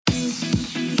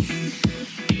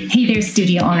Hey there,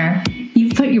 studio owner.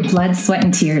 You've put your blood, sweat,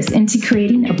 and tears into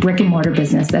creating a brick and mortar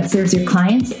business that serves your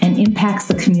clients and impacts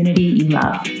the community you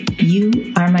love.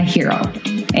 You are my hero.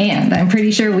 And I'm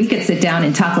pretty sure we could sit down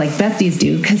and talk like besties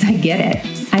do, because I get it.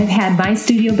 I've had my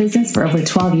studio business for over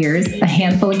 12 years, a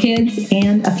handful of kids,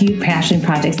 and a few passion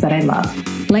projects that I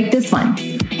love. Like this one.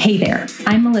 Hey there,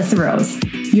 I'm Melissa Rose,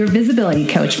 your visibility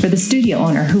coach for the studio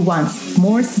owner who wants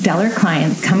more stellar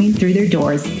clients coming through their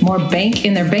doors, more bank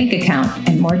in their bank account,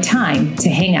 and more time to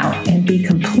hang out and be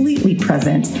completely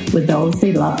present with those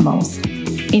they love most.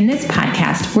 In this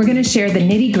podcast, we're going to share the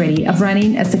nitty-gritty of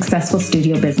running a successful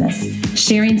studio business,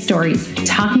 sharing stories,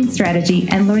 talking strategy,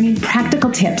 and learning practical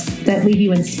tips that leave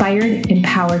you inspired,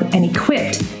 empowered, and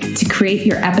equipped to create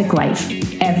your epic life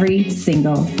every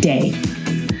single day.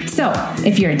 So,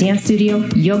 if you're a dance studio,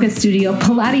 yoga studio,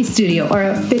 Pilates studio, or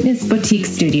a fitness boutique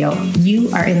studio,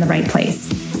 you are in the right place.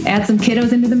 Add some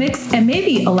kiddos into the mix and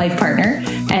maybe a life partner,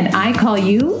 and I call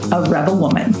you a rebel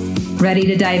woman. Ready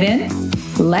to dive in?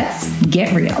 Let's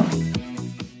get real.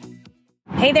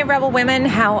 Hey there, rebel women.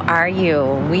 How are you?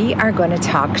 We are going to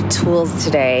talk tools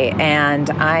today, and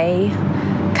I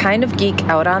kind of geek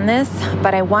out on this,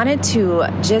 but I wanted to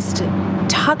just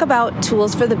talk about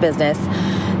tools for the business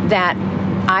that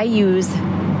I use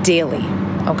daily.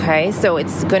 Okay, so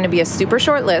it's going to be a super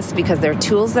short list because they're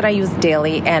tools that I use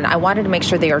daily, and I wanted to make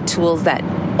sure they are tools that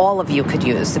all of you could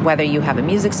use, whether you have a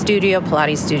music studio,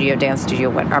 Pilates studio, dance studio,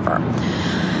 whatever.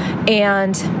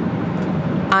 And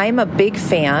I'm a big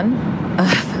fan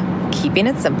of keeping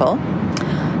it simple,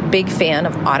 big fan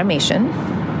of automation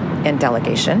and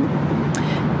delegation,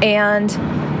 and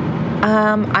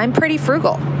I'm pretty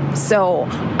frugal. So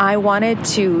I wanted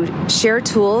to share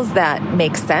tools that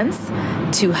make sense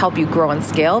to help you grow and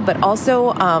scale, but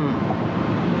also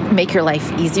make your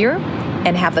life easier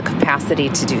and have the capacity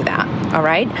to do that. All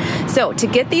right. So to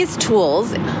get these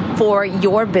tools for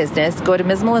your business, go to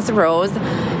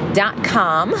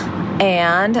MsMelissaRose.com.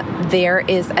 And there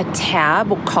is a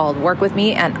tab called Work With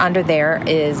Me, and under there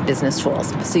is Business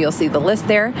Tools. So you'll see the list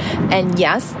there. And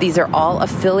yes, these are all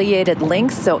affiliated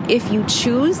links. So if you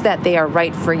choose that they are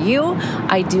right for you,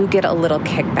 I do get a little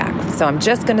kickback. So I'm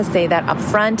just going to say that up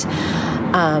front.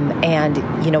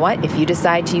 And you know what? If you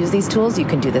decide to use these tools, you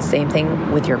can do the same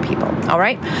thing with your people. All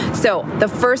right. So the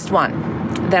first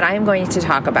one that I am going to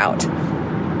talk about,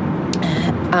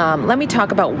 let me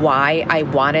talk about why I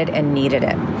wanted and needed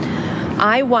it.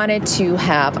 I wanted to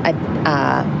have a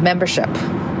membership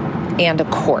and a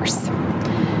course.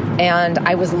 And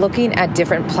I was looking at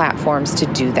different platforms to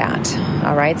do that.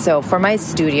 All right. So for my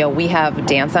studio, we have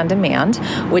Dance on Demand,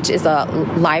 which is a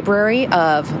library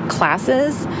of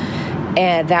classes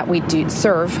and that we do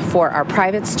serve for our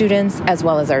private students as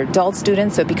well as our adult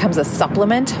students. So it becomes a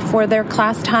supplement for their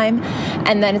class time.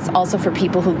 And then it's also for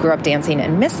people who grew up dancing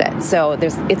and miss it. So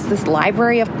it's this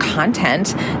library of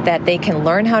content that they can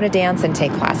learn how to dance and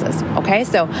take classes. Okay,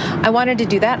 so I wanted to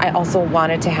do that. I also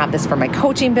wanted to have this for my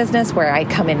coaching business where I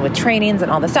come in with trainings and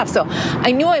all this stuff. So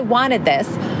I knew I wanted this.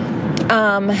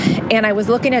 And I was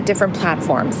looking at different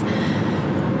platforms.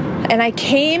 And it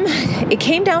came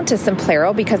down to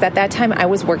Simplero because at that time I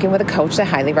was working with a coach that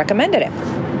highly recommended it.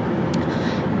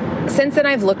 Since then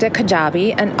I've looked at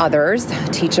Kajabi and others,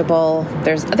 Teachable,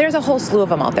 there's a whole slew of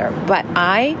them out there. But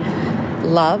I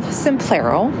love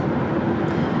Simplero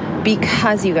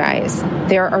because, you guys,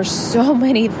 there are so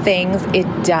many things it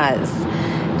does.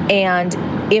 And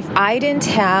if I didn't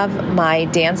have my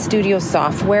dance studio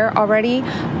software already,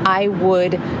 I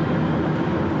would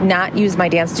not use my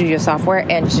dance studio software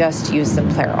and just use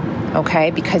Simplero, okay?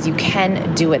 Because you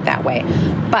can do it that way.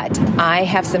 But I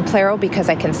have Simplero because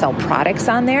I can sell products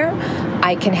on there.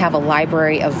 I can have a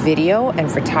library of video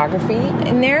and photography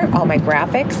in there, all my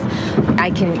graphics.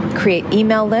 I can create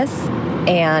email lists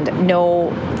and know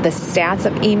the stats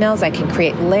of emails. I can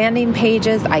create landing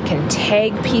pages. I can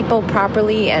tag people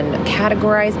properly and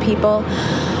categorize people.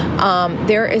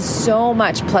 There is so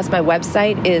much. Plus, my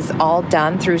website is all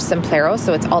done through Simplero,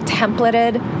 so it's all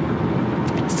templated.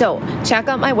 So check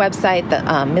out my website, the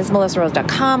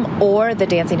MsMelissaRose.com or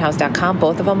thedancinghouse.com.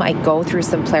 Both of them I go through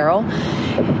Simplero.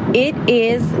 It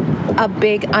is a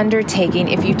big undertaking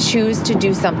if you choose to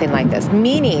do something like this.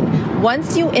 Meaning,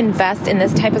 once you invest in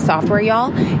this type of software,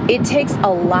 y'all, it takes a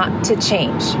lot to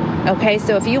change. Okay,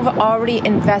 so if you've already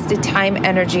invested time,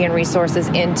 energy, and resources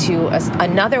into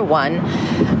another one,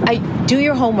 do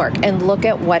your homework and look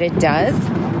at what it does.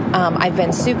 I've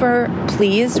been super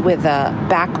pleased with the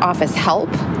back office help,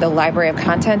 the library of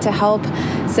content to help.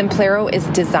 Simplero is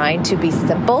designed to be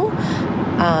simple,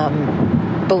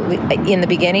 in the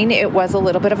beginning, it was a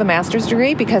little bit of a master's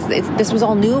degree because this was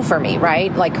all new for me,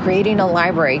 right? Like creating a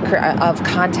library of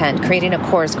content, creating a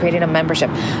course, creating a membership.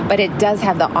 But it does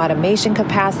have the automation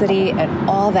capacity and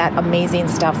all that amazing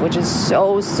stuff, which is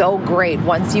so great.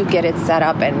 Once you get it set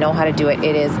up and know how to do it,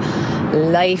 it is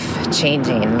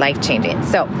life-changing.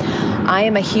 So I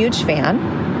am a huge fan,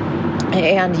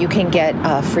 and you can get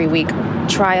a free week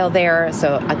trial there.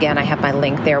 So again, I have my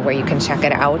link there where you can check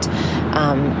it out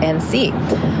and see.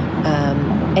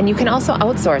 And you can also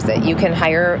outsource it. You can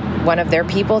hire one of their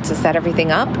people to set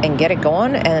everything up and get it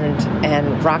going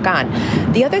and rock on.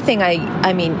 The other thing,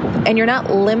 I mean, and you're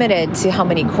not limited to how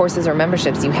many courses or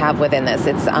memberships you have within this.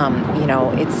 It's,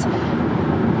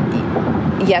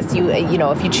 yes,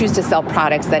 if you choose to sell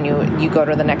products, then you go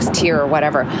to the next tier or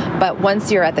whatever. But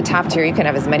once you're at the top tier, you can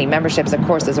have as many memberships or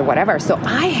courses or whatever. So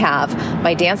I have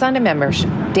my Dance on Demand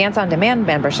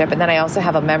membership, and then I also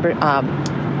have a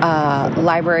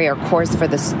library or course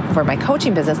for my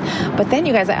coaching business. But then,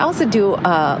 you guys, I also do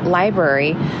a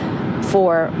library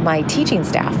for my teaching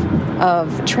staff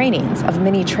of trainings, of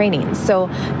mini trainings. So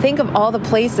think of all the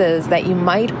places that you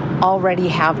might already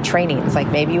have trainings.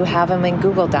 Like maybe you have them in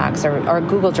Google Docs or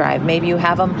Google Drive. Maybe you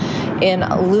have them in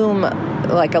Loom,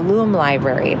 like a Loom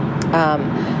library.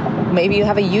 Maybe you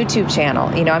have a YouTube channel.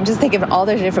 I'm just thinking of all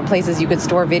the different places you could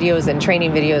store videos and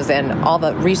training videos and all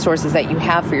the resources that you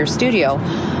have for your studio.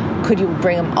 Could you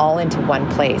bring them all into one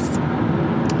place?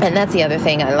 And that's the other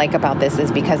thing I like about this,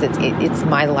 is because it's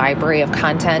my library of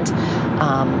content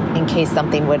in case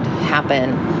something would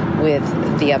happen with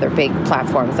the other big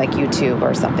platforms like YouTube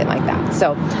or something like that.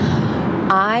 So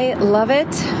I love it.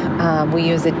 We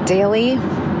use it daily.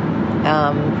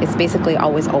 It's basically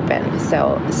always open.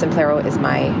 So Simplero is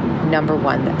my number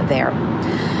one there.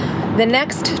 The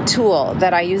next tool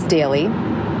that I use daily,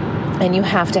 and you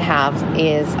have to have,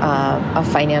 is a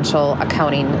financial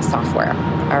accounting software.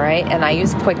 All right. And I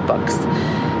use QuickBooks,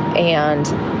 and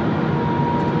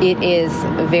it is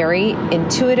very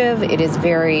intuitive. It is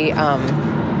very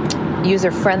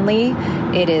user-friendly.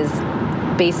 It is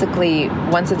basically,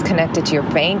 once it's connected to your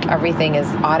bank, everything is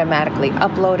automatically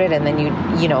uploaded, and then you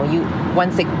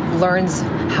once it learns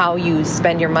how you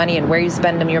spend your money and where you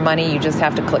spend your money, you just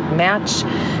have to click match,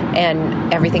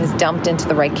 and everything's dumped into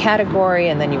the right category,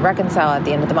 and then you reconcile at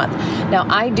the end of the month. Now,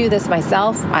 I do this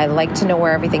myself. I like to know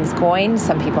where everything's going.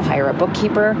 Some people hire a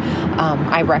bookkeeper.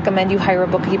 I recommend you hire a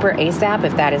bookkeeper ASAP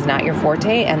if that is not your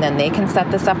forte, and then they can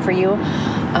set this up for you.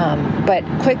 But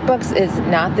QuickBooks is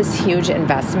not this huge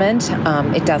investment.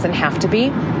 It doesn't have to be,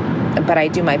 but I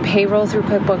do my payroll through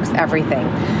QuickBooks, everything.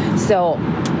 So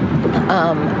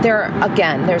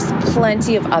there's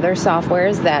plenty of other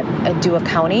softwares that do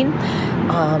accounting.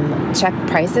 Check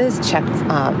prices, check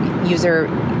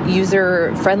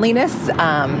user friendliness,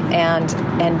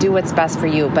 and do what's best for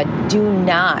you. But do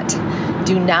not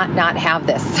have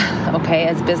this, okay?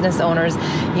 As business owners,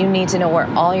 you need to know where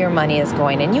all your money is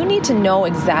going, and you need to know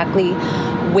exactly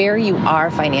where you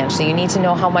are financially. You need to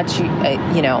know how much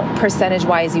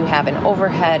percentage-wise you have in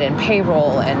overhead and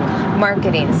payroll and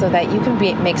marketing, so that you can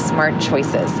make smart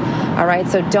choices. All right.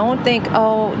 So don't think,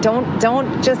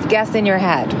 don't just guess in your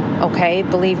head. Okay.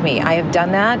 Believe me, I have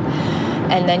done that.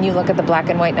 And then you look at the black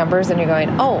and white numbers and you're going,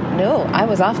 oh no, I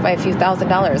was off by a few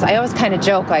 $1,000s. I always kind of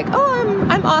joke like,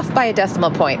 I'm off by a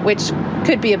decimal point, which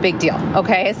could be a big deal.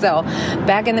 Okay. So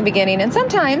back in the beginning, and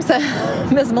sometimes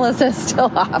Ms. Melissa is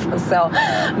still off. So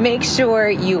make sure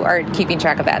you are keeping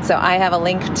track of that. So I have a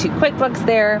link to QuickBooks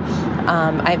there.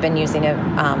 I've been using it,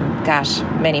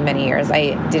 many years.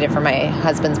 I did it for my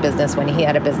husband's business when he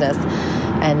had a business.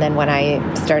 And then when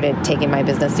I started taking my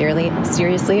business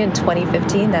seriously in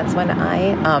 2015, that's when I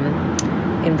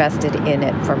invested in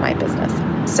it for my business.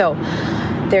 So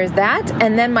there's that.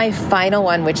 And then my final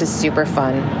one, which is super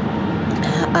fun,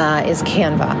 is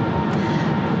Canva.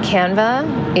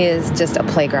 Canva is just a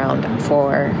playground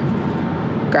for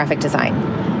graphic design.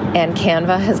 And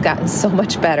Canva has gotten so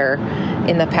much better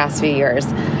in the past few years.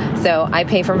 So I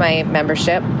pay for my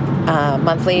membership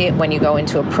monthly. When you go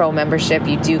into a pro membership,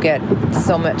 you do get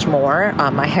so much more.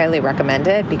 I highly recommend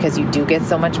it because you do get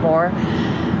so much more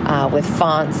with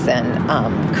fonts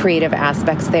and creative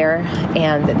aspects there.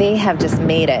 And they have just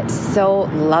made it so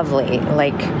lovely.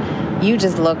 Like, you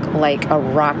just look like a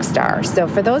rock star. So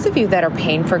for those of you that are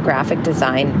paying for graphic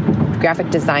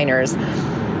designers,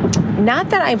 not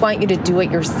that I want you to do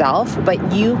it yourself,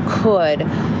 but you could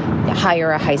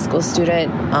hire a high school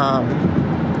student,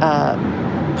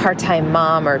 part-time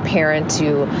mom or parent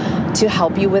to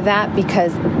help you with that,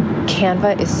 because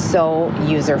Canva is so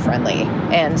user-friendly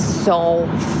and so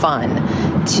fun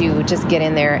to just get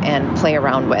in there and play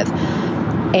around with.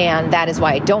 And that is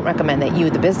why I don't recommend that you,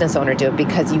 the business owner, do it,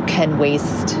 because you can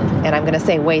waste, and I'm going to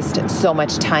say waste, so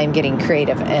much time getting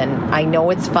creative. And I know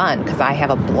it's fun because I have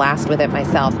a blast with it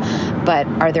myself, but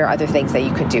are there other things that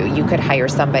you could do? You could hire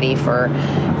somebody for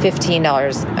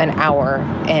 $15 an hour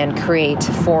and create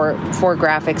four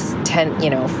graphics,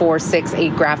 4, 6,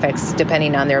 8 graphics,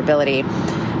 depending on their ability,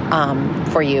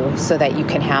 for you, so that you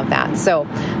can have that. So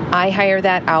I hire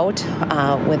that out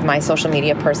with my social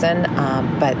media person,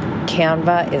 but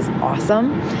Canva is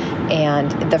awesome,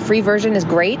 and the free version is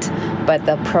great, but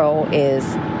the pro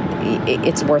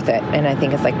it's worth it, and I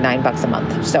think it's like $9 a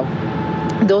month. So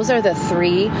those are the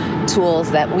 3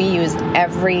 tools that we use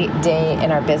every day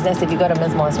in our business. If you go to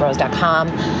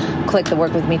MsMelissaRose.com, click the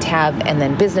Work With Me tab, and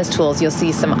then Business Tools, you'll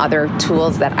see some other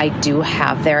tools that I do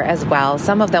have there as well.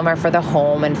 Some of them are for the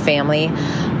home and family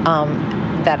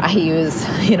that I use,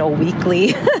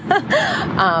 weekly.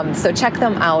 So check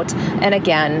them out. And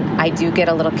again, I do get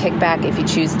a little kickback if you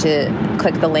choose to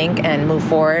click the link and move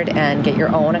forward and get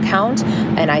your own account.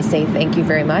 And I say thank you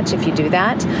very much if you do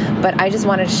that. But I just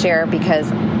wanted to share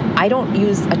because I don't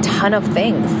use a ton of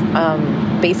things.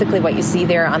 Basically what you see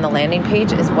there on the landing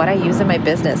page is what I use in my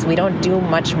business. We don't do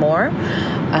much more.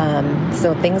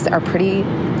 So things are pretty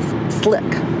slick,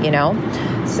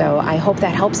 So I hope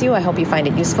that helps you. I hope you find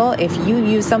it useful. If you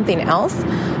use something else,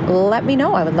 let me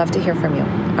know. I would love to hear from you.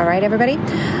 All right, everybody.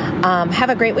 Have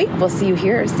a great week. We'll see you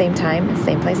here, same time,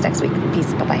 same place next week.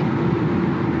 Peace. Bye-bye.